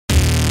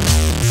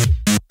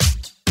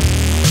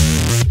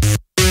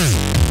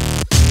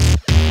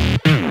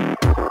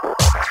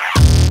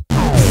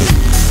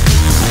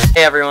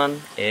Hey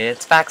everyone,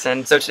 it's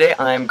Faxon. So today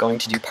I'm going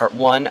to do part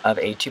 1 of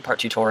a 2-part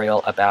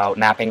tutorial about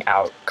mapping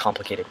out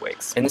complicated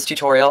wigs. In this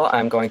tutorial,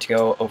 I'm going to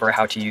go over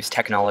how to use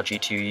technology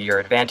to your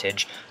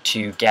advantage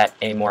to get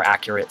a more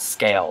accurate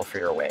scale for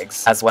your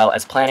wigs, as well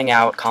as planning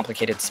out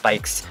complicated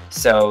spikes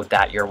so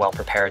that you're well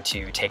prepared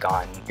to take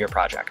on your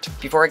project.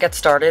 Before I get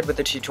started with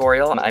the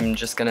tutorial, I'm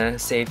just gonna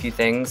say a few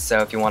things, so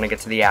if you want to get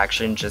to the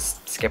action,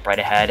 just skip right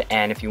ahead,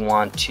 and if you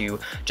want to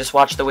just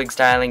watch the wig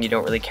styling, you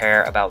don't really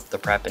care about the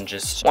prep and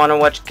just want to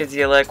watch because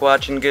you like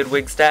watching good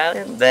wig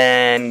styling,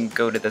 then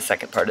go to the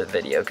second part of the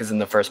video, because in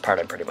the first part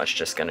I'm pretty much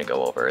just going to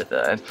go over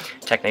the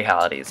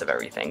technicalities of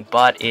everything,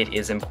 but it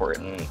is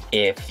important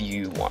if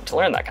you want to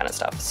learn that kind of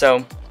stuff.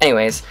 So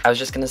anyways, I was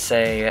just going to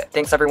say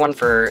thanks everyone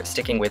for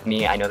sticking with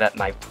me. I know that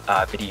my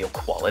video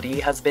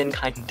quality has been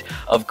kind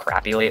of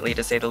crappy lately,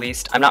 to say the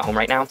least. I'm not home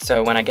right now,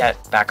 so when I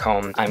get back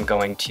home I'm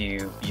going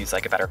to use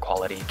like a better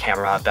quality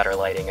camera, better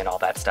lighting and all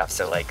that stuff,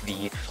 so like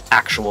the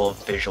actual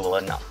visual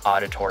and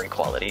auditory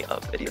quality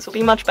of videos will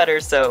be much better,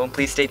 so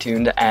please stay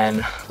tuned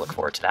and look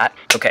forward to that.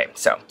 Okay,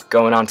 so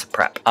going on to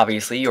prep.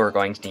 Obviously you're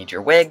going to need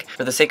your wig.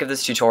 For the sake of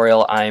this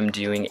tutorial, I'm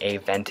doing a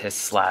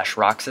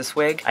Ventus/Roxas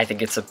wig. I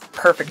think it's a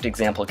perfect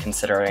example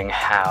considering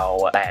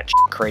how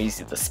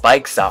crazy the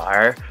spikes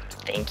are.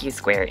 Thank you,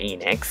 Square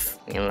Enix.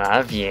 We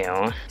love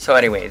you. So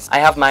anyways, I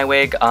have my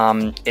wig.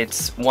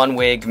 It's one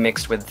wig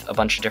mixed with a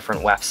bunch of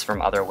different wefts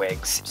from other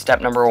wigs. Step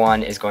number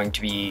 1 is going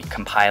to be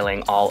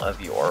compiling all of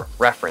your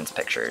reference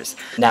pictures.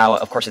 Now,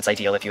 of course, it's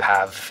ideal if you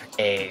have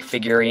a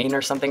figurine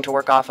or something to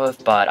work off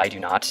of, but I do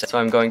not. So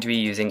I'm going to be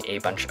using a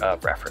bunch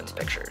of reference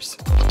pictures.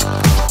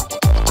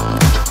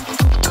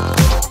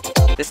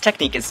 This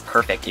technique is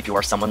perfect if you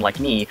are someone like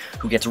me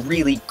who gets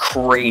really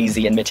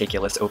crazy and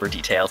meticulous over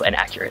details and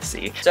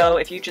accuracy. So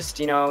if you just,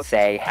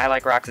 say, I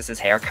like Roxas's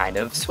hair kind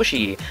of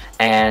swishy,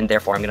 and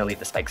therefore I'm going to leave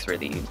the spikes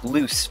really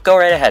loose, go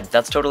right ahead,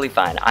 that's totally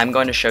fine. I'm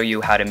going to show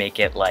you how to make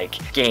it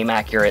like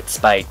game-accurate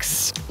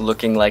spikes,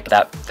 looking like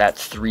that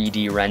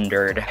 3D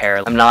rendered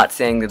hair. I'm not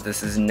saying that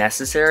this is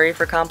necessary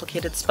for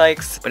complicated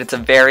spikes, but it's a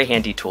very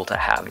handy tool to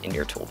have in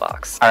your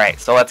toolbox. Alright,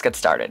 so let's get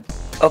started.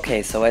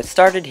 Okay, so I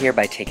started here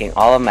by taking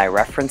all of my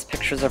reference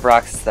pictures of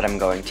Roxas that I'm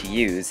going to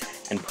use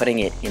and putting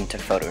it into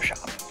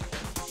Photoshop.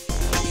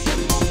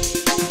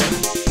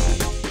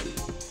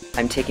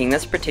 I'm taking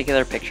this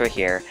particular picture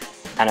here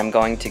and I'm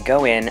going to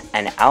go in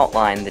and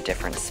outline the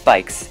different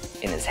spikes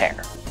in his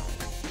hair.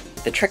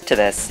 The trick to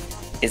this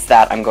is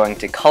that I'm going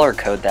to color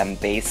code them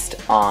based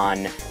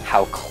on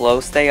how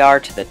close they are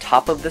to the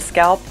top of the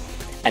scalp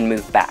and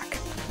move back.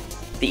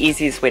 The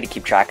easiest way to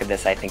keep track of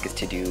this, I think, is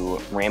to do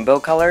rainbow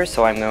colors,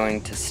 so I'm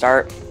going to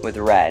start with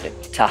red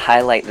to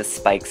highlight the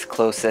spikes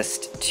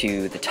closest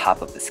to the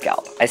top of the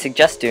scalp. I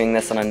suggest doing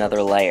this on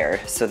another layer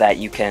so that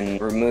you can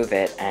remove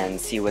it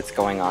and see what's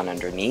going on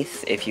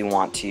underneath if you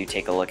want to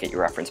take a look at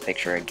your reference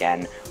picture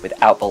again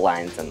without the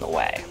lines in the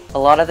way. A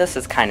lot of this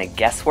is kind of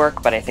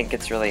guesswork, but I think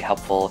it's really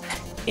helpful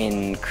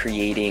in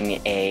creating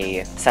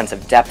a sense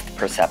of depth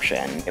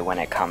perception when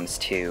it comes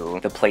to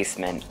the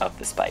placement of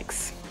the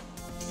spikes.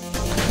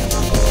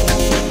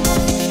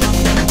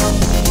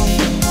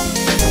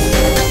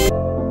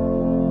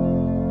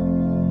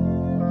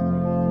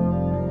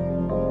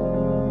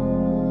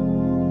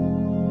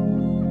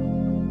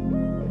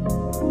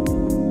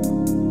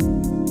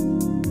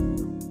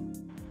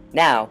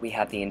 Now we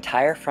have the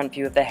entire front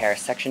view of the hair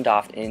sectioned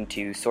off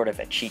into sort of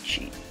a cheat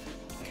sheet.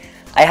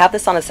 I have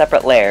this on a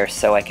separate layer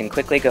so I can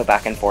quickly go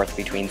back and forth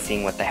between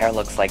seeing what the hair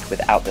looks like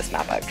without this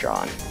map I've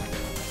drawn.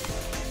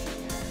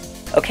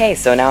 Okay,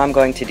 so now I'm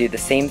going to do the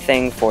same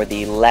thing for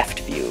the left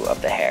view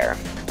of the hair.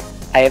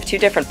 I have 2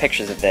 different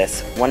pictures of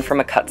this, one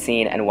from a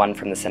cutscene and one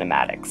from the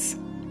cinematics.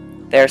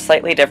 They're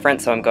slightly different,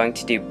 so I'm going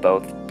to do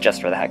both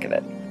just for the heck of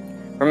it.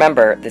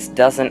 Remember, this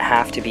doesn't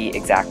have to be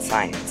exact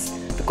science.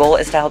 The goal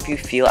is to help you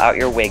feel out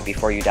your wig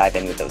before you dive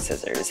in with those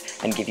scissors,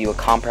 and give you a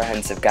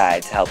comprehensive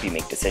guide to help you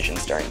make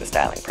decisions during the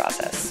styling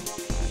process.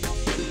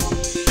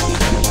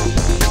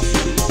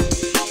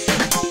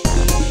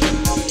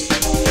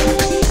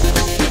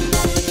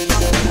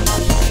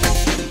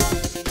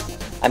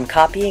 I'm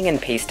copying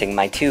and pasting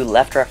my 2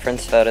 left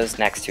reference photos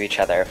next to each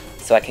other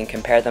so I can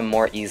compare them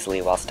more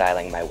easily while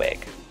styling my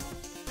wig.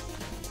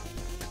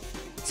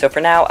 So for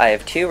now, I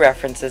have 2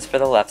 references for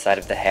the left side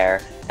of the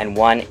hair and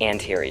 1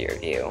 anterior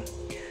view.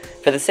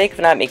 For the sake of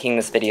not making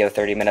this video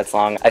 30 minutes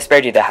long, I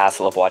spared you the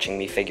hassle of watching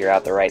me figure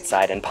out the right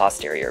side and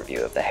posterior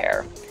view of the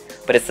hair.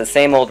 But it's the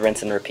same old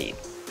rinse and repeat.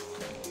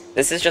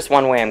 This is just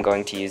one way I'm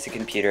going to use a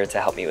computer to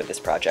help me with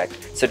this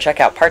project, so check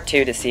out part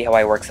 2 to see how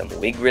I work some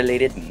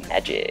wig-related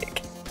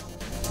magic.